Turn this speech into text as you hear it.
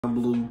I'm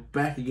Blue,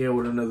 back again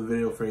with another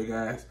video for you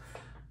guys.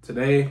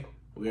 Today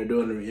we are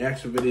doing a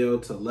reaction video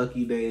to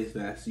Lucky Daye's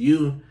That's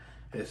You.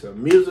 It's a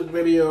music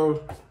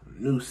video,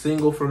 new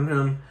single from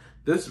him.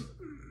 This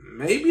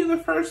may be the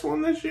first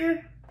one this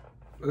year.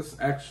 Let's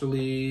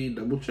actually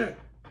double check.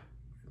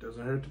 It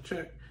doesn't hurt to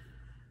check.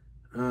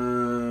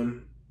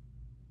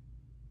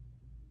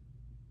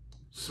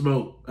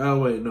 Smoke. Oh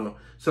wait, no.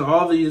 So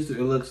all these,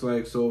 it looks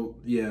like, so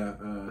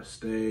yeah,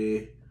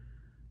 Stay.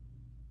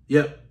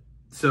 Yep.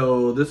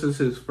 So this is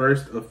his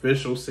first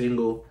official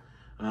single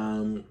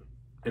in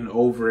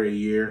over a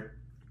year.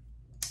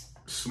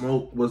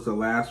 Smoke was the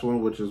last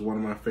one, which is one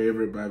of my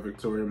favorite by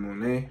Victoria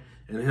Monet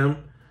and him.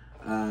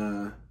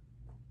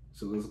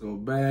 So let's go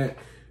back,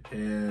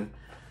 and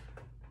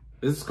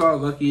this is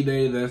called Lucky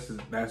Daye.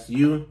 That's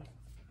You.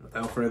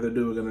 Without further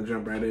ado, we're gonna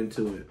jump right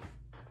into it.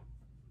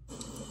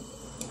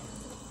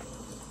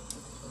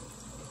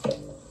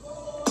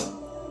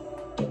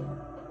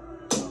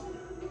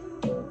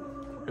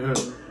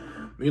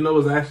 You know,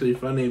 it's actually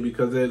funny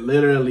because it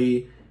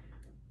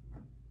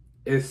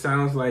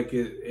sounds like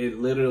it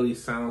literally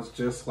sounds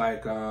just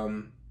like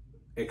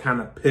it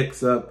kind of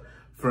picks up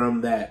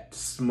from that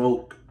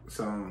Smoke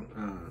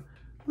song.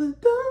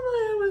 With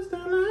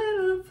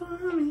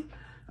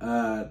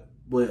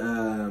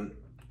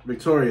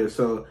Victoria.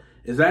 So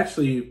it's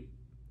actually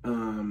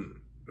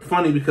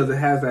funny because it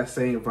has that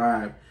same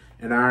vibe,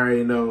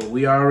 and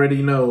we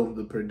already know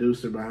the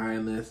producer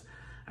behind this.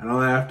 I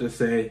don't have to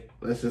say,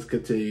 let's just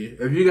continue.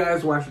 If you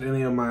guys watched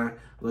any of my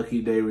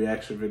Lucky Daye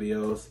reaction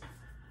videos,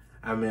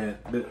 I mean,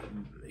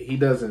 he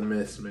doesn't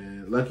miss,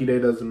 man. Lucky Daye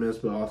doesn't miss,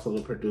 but also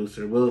the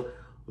producer.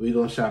 We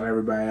gonna shout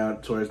everybody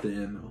out towards the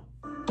end, though.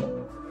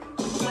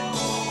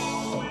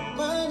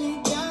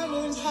 Money,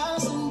 diamonds,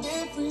 house in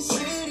different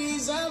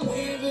cities. I'm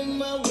living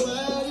my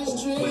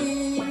wildest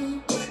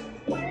dream.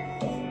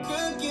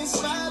 Crooked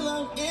smile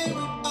on every,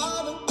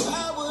 all the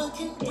power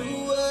can do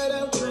what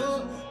I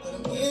want, but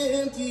I'm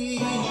empty.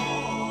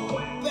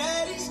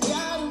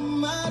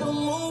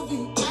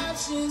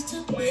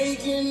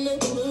 Making the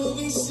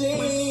movie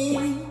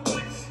scene.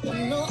 I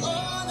know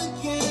all the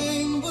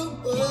game, but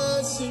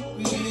what's it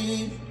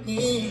really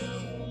mean?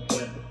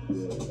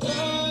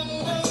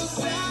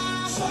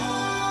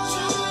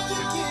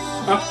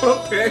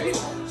 Okay.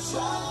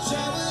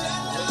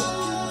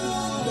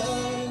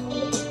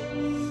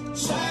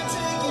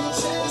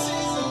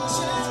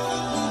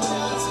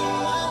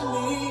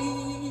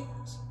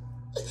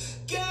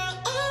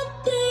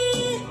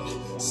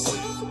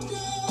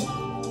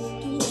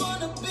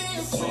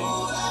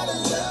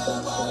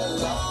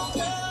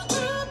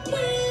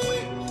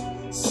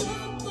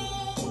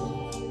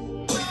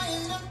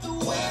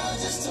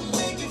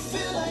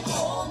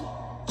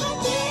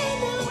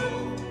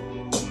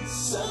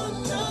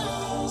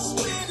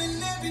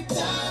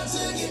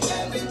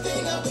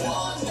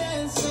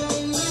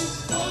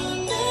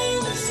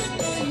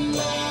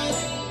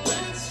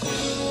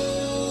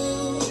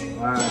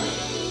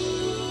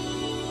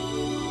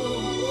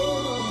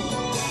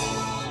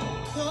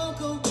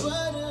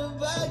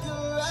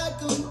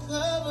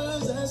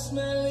 I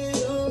smell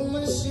it on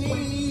my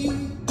sheets.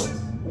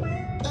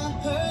 I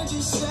heard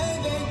you say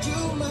that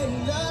you might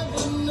love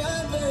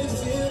another.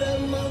 Feel that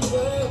my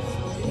world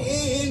will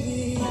end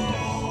me.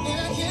 And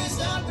I can't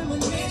stop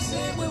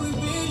reminiscing when we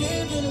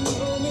relived in a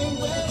moment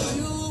where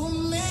you were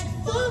meant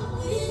for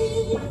me.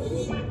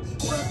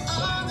 But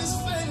all this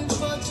fame and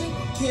fortune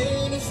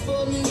can't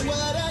afford me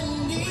what I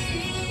need.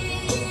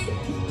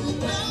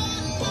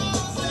 Lord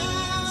knows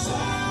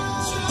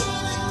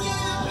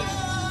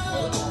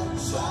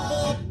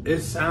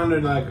It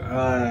sounded like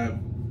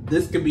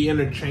this could be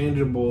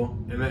interchangeable,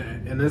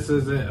 and this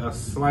isn't a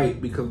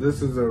slight because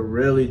this is a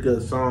really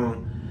good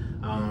song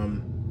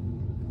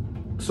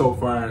so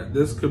far.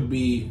 This could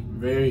be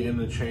very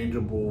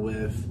interchangeable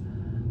with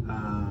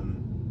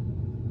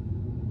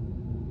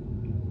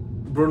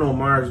Bruno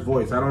Mars'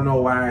 voice. I don't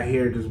know why I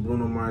hear just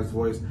Bruno Mars'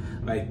 voice,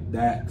 like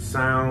that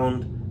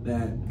sound,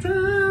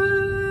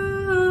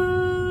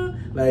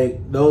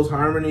 like those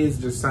harmonies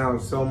just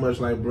sound so much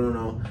like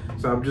Bruno.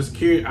 So I'm just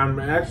curious. I'm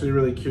actually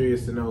really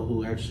curious to know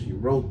who actually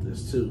wrote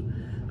this too.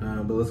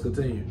 But let's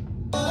continue.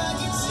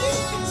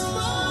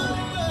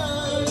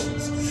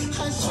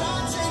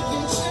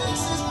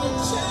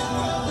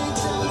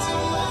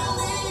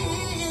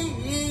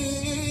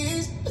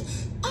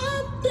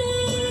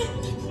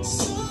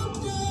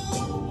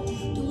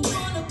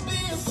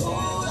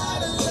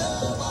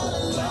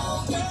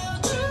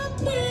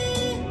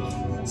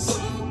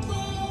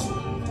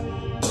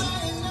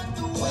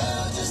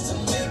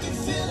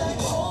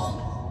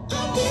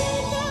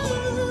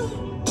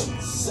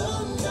 so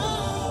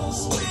no,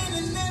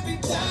 spending every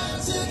dime.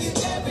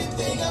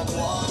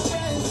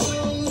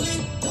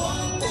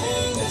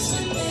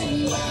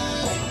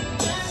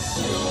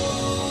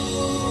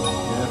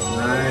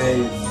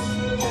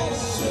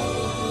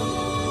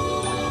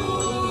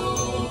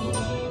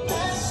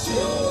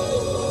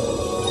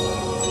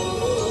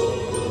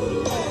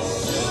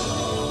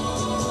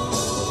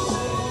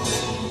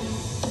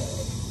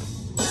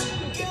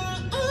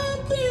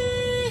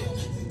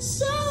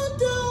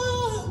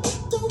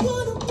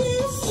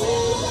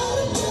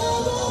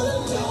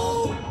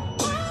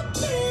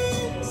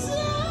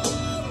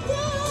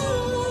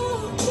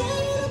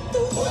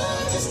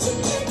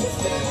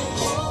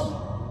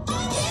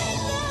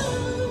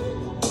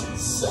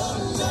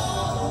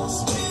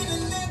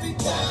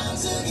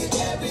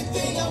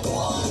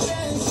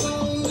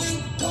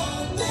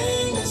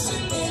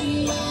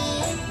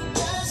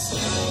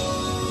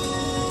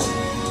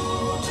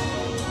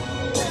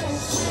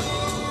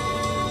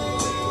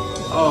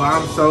 Oh,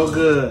 I'm so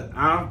good.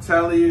 I'm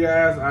telling you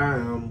guys, I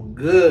am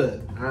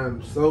good.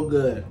 I'm so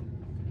good.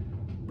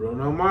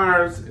 Bruno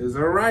Mars is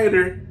a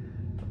writer.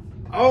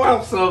 Oh,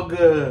 I'm so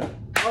good.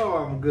 Oh,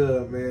 I'm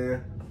good,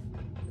 man.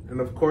 And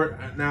of course,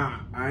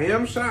 now I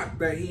am shocked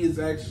that he is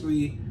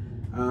actually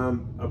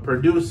a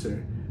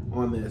producer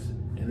on this.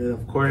 And then,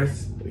 of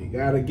course, we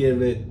gotta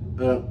give it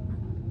up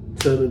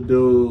to the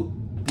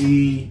dude,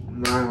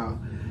 D-Mile.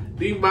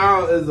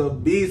 D-Mile is a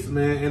beast,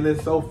 man. And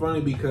it's so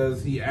funny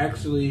because he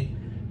actually,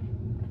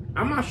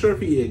 I'm not sure if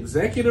he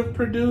executive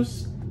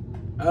produced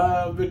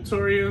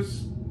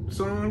Victoria's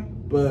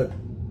song, but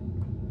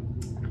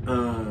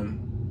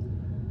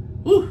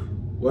whew,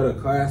 what a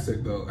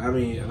classic though. I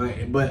mean,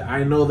 like, but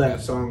I know that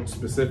song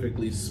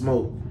specifically,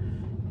 "Smoke,"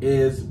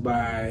 is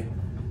by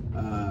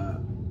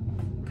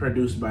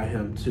produced by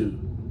him too.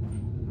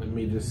 Let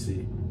me just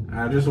see.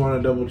 I just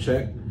want to double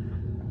check.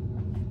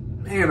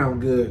 Man, I'm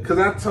good, cause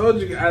I told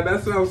you.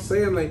 That's what I was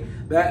saying. Like,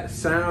 that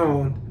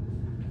sound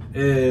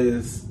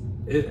is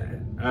it.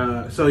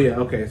 So yeah,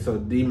 okay. So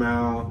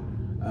D-Mile,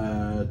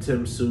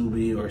 Tim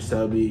Subi or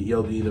Subby,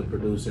 Yogi the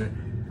producer.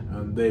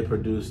 They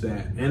produced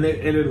that, and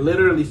it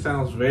literally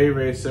sounds very,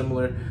 very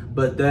similar.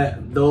 But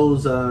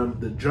those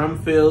the drum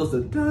fills,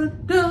 the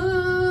dun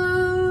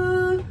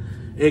dun,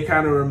 it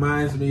kind of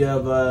reminds me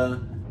of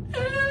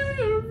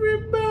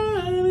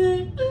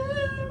everybody,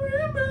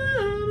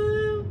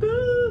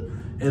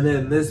 and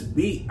then this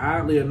beat,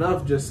 oddly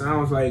enough, just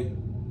sounds like,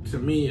 to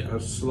me, a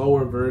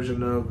slower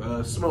version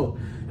of Smoke.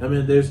 I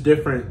mean, there's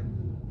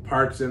different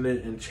parts in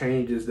it and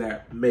changes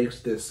that makes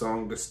this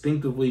song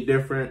distinctively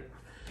different.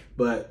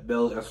 But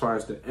though, as far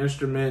as the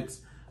instruments,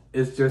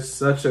 it's just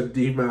such a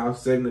D-Mile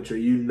signature.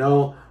 You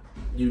know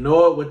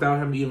it without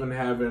him even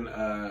having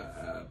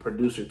a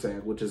producer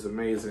tag, which is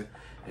amazing.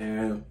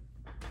 And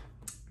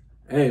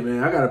hey,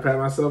 man, I gotta pat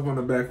myself on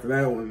the back for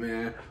that one,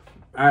 man.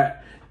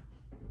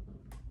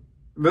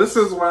 This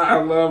is why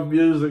I love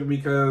music,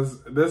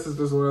 because this is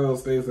just one of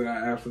those things that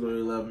I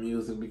absolutely love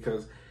music,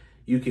 because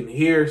you can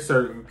hear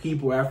certain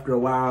people after a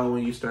while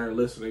when you start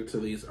listening to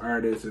these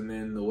artists, and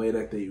then the way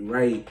that they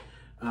write.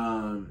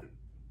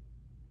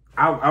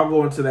 I'll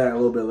go into that a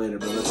little bit later,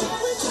 but listen.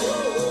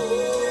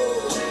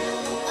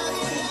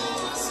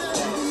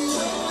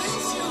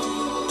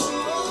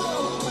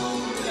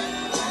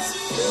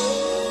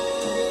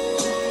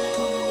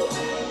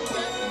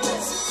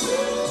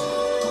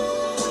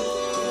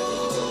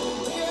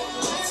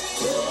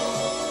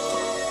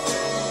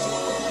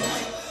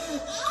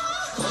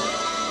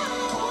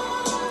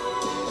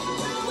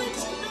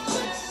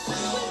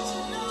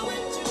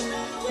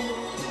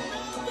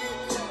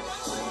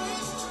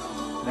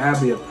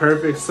 That'd be a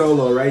perfect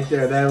solo right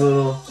there. That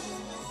little.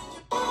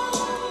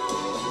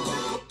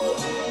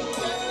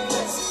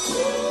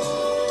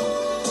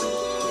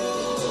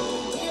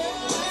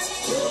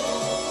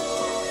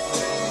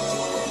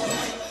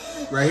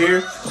 Right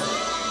here.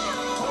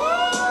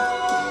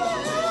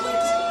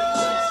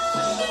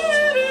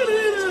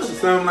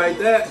 Something like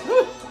that.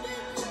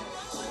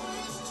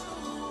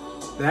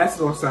 That's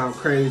gonna sound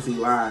crazy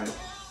live.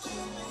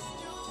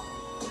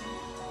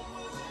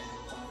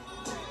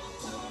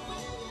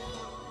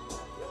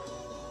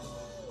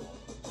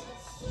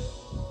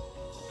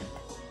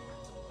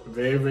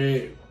 Very,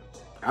 very,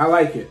 I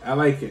like it. I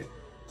like it.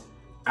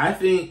 I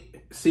think,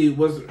 see,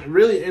 what's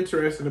really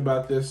interesting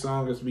about this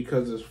song is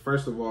because it's,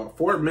 first of all,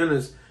 4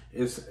 minutes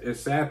is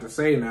sad to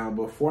say now,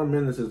 but 4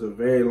 minutes is a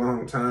very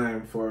long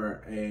time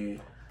for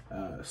a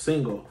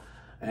single.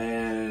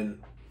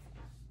 And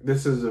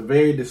this is a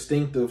very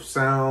distinctive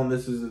sound.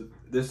 This is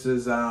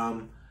it's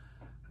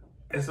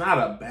not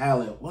a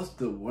ballad. What's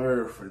the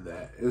word for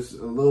that? It's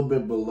a little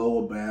bit below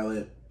a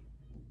ballad,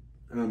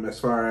 as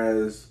far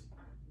as,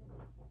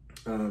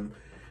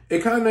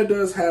 it kind of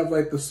does have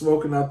like the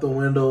smoking out the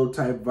window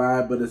type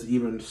vibe, but it's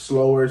even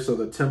slower, so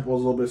the tempo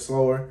is a little bit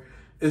slower.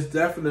 It's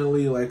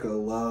definitely like a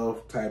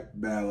love type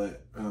ballad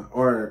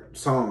or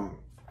song.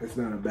 It's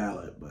not a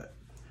ballad, but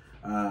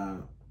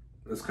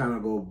let's kind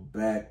of go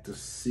back to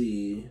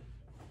see.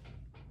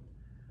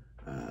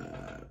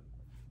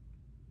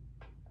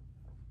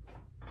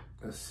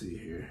 Let's see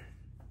here.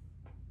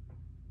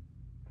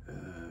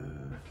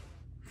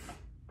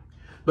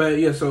 But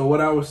yeah, so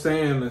what I was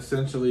saying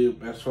essentially,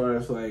 as far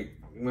as like,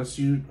 once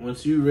you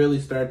really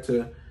start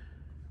to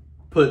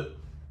put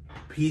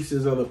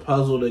pieces of the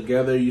puzzle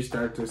together, you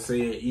start to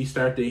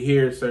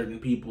hear certain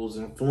people's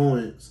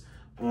influence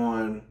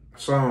on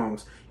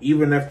songs,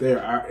 even if they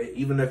are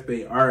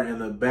in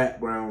the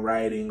background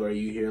writing, or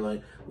you hear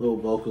like little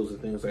vocals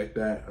and things like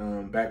that,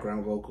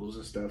 background vocals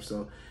and stuff.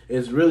 So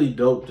it's really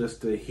dope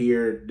just to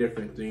hear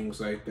different things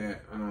like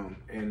that,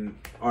 and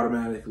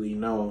automatically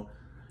know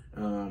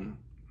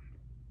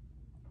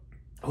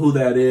who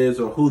that is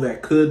or who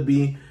that could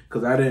be,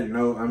 because I didn't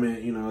know. I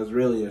mean, you know, it's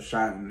really a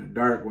shot in the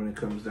dark when it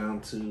comes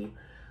down to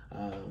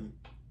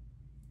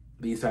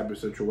these type of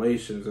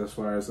situations, as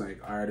far as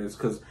like artists,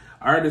 because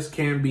artists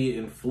can be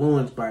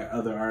influenced by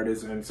other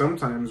artists, and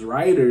sometimes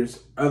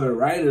other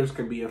writers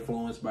can be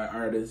influenced by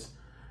artists.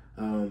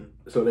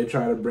 So they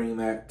try to bring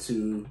that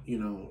to, you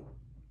know,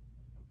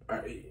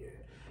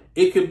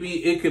 it could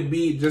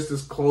be just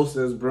as close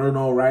as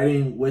Bruno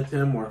writing with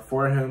him or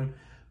for him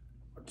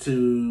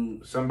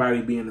to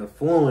somebody being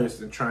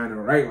influenced and trying to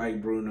write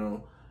like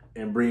Bruno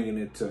and bringing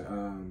it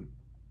to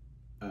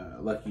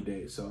Lucky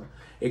Daye. So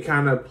it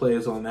kind of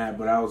plays on that.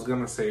 But I was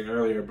gonna say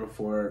earlier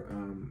before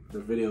the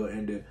video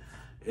ended,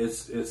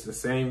 it's the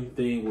same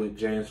thing with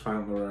James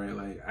Fauntleroy.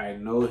 Like, I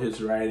know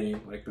his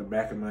writing like the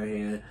back of my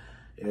hand.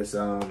 It's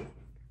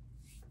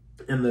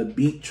and the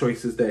beat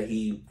choices that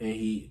he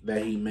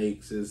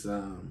makes is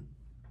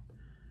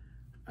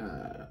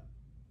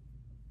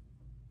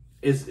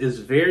is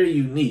very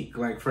unique.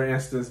 Like, for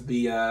instance,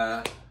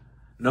 the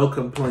No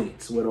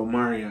Complaints with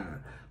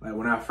Omarion. Like,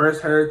 when I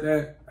first heard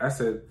that, I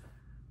said,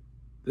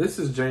 this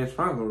is James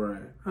Fauntleroy.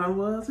 I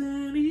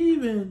wasn't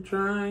even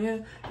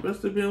trying.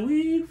 Must have been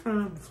weed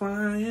from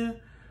flying.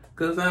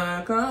 Cause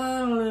I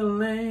called a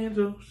little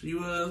angel. She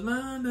was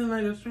London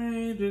like a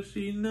stranger.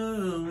 She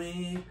knew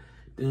me.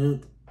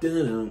 Dun,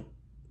 dun,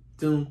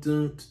 dun,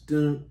 dun,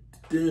 dun,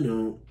 dun,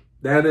 dun.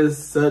 That is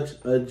such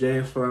a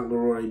James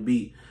Fauntleroy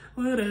beat.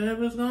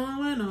 Whatever's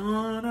going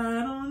on,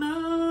 I don't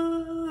know.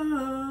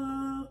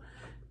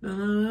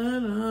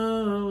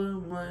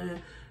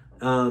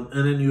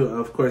 And then you,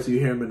 of course, you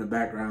hear him in the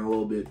background a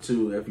little bit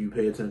too if you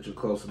pay attention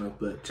close enough.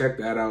 But check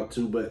that out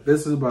too. But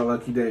this is by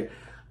Lucky Daye.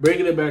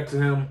 Bringing it back to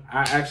him,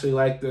 I actually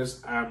like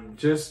this. I'm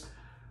just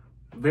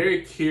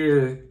very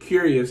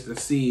curious to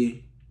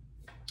see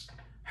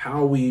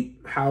how we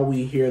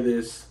hear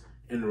this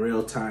in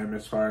real time,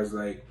 as far as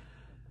like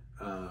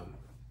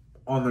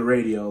on the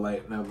radio.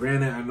 Like, now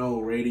granted, I know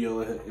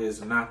radio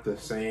is not the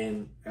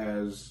same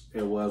as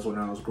it was when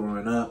I was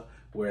growing up,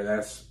 where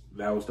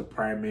that was the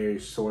primary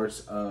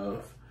source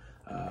of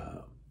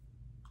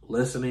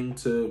listening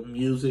to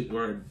music,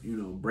 or, you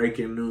know,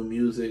 breaking new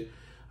music.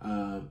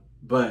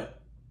 But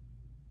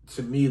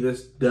to me,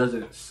 this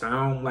doesn't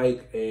sound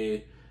like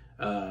a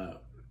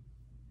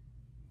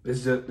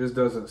this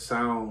doesn't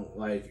sound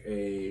like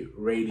a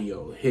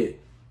radio hit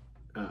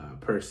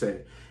per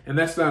se, and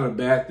that's not a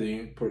bad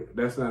thing.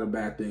 That's not a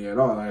bad thing at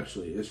all.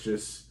 Actually, it's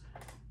just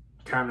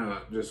kind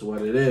of just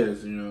what it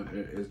is. You know,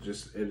 it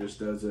just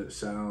doesn't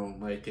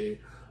sound like a.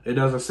 It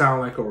doesn't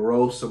sound like a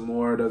roast some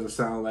more. It doesn't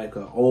sound like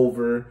a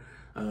Over,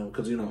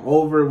 because, you know,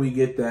 Over, we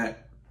get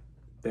that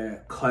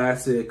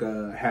classic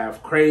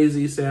Half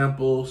Crazy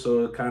sample.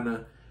 So it kind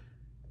of,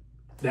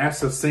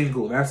 that's a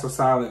single. That's a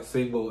solid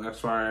single as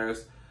far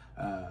as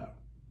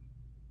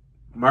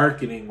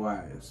marketing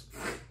wise.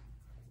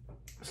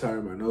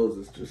 Sorry, my nose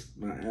is just,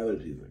 my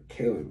allergies are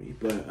killing me.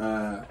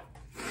 But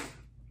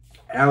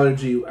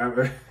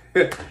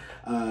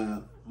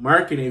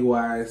marketing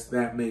wise,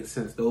 that makes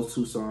sense. Those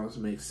two songs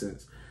make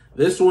sense.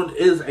 This one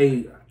is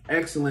a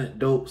excellent,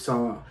 dope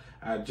song.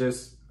 I'm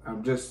just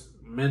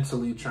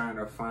mentally trying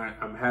to find,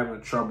 I'm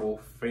having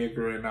trouble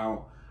figuring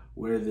out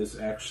where this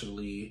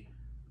actually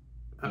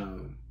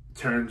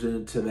turns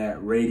into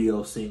that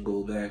radio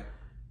single that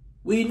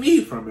we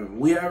need from him.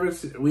 We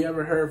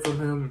ever heard from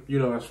him, you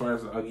know, as far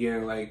as,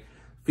 again, like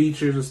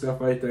features and stuff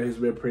like that. He's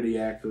been pretty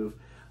active.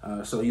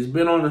 So he's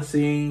been on the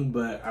scene,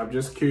 but I'm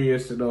just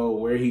curious to know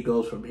where he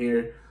goes from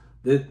here.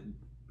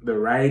 The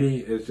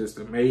writing is just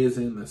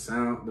amazing. The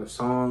sound, the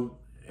song,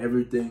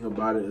 everything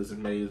about it is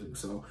amazing.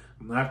 So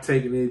I'm not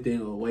taking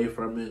anything away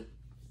from it.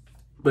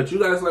 But you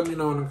guys let me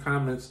know in the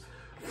comments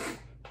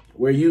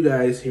where you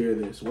guys hear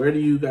this. Where do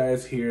you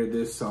guys hear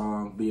this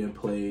song being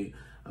played?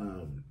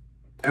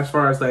 As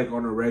far as like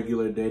on a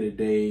regular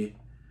day-to-day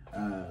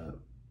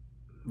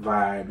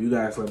vibe, you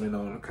guys let me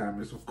know in the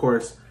comments. Of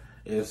course,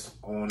 it's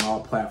on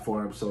all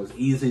platforms, so it's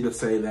easy to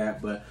say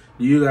that. But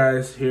do you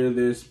guys hear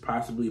this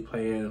possibly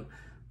playing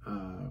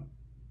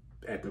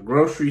at the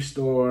grocery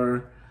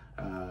store?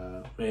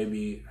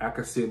 Maybe I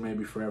could see it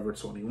maybe Forever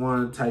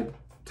 21 type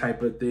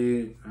of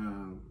thing.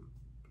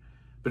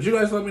 But you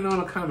guys let me know in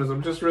the comments.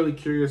 I'm just really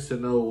curious to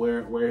know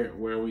where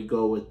we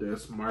go with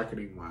this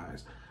marketing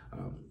wise.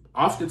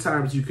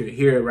 Oftentimes you can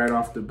hear it right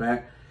off the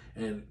bat,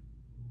 and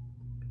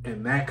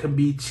that can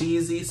be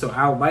cheesy. So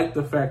I like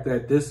the fact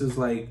that this is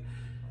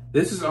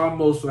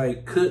almost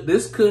like,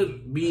 this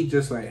could be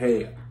just like,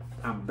 hey,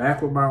 I'm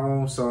back with my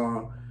own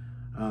song.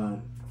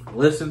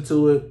 Listen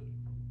to it,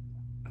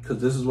 because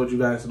this is what you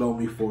guys know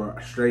me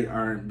for, straight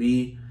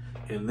R&B.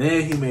 And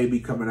then he may be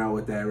coming out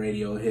with that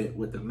radio hit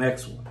with the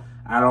next one.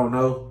 I don't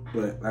know,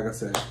 but like I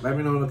said, let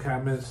me know in the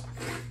comments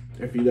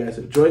if you guys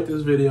enjoyed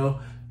this video.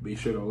 Be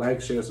sure to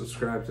like, share,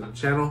 subscribe to the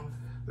channel.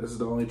 This is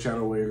the only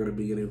channel where you're going to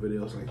be getting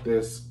videos like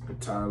this: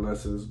 guitar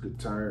lessons,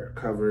 guitar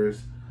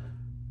covers,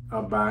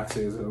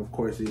 unboxings, and of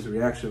course these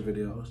reaction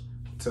videos.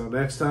 Until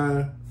next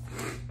time,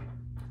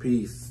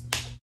 peace.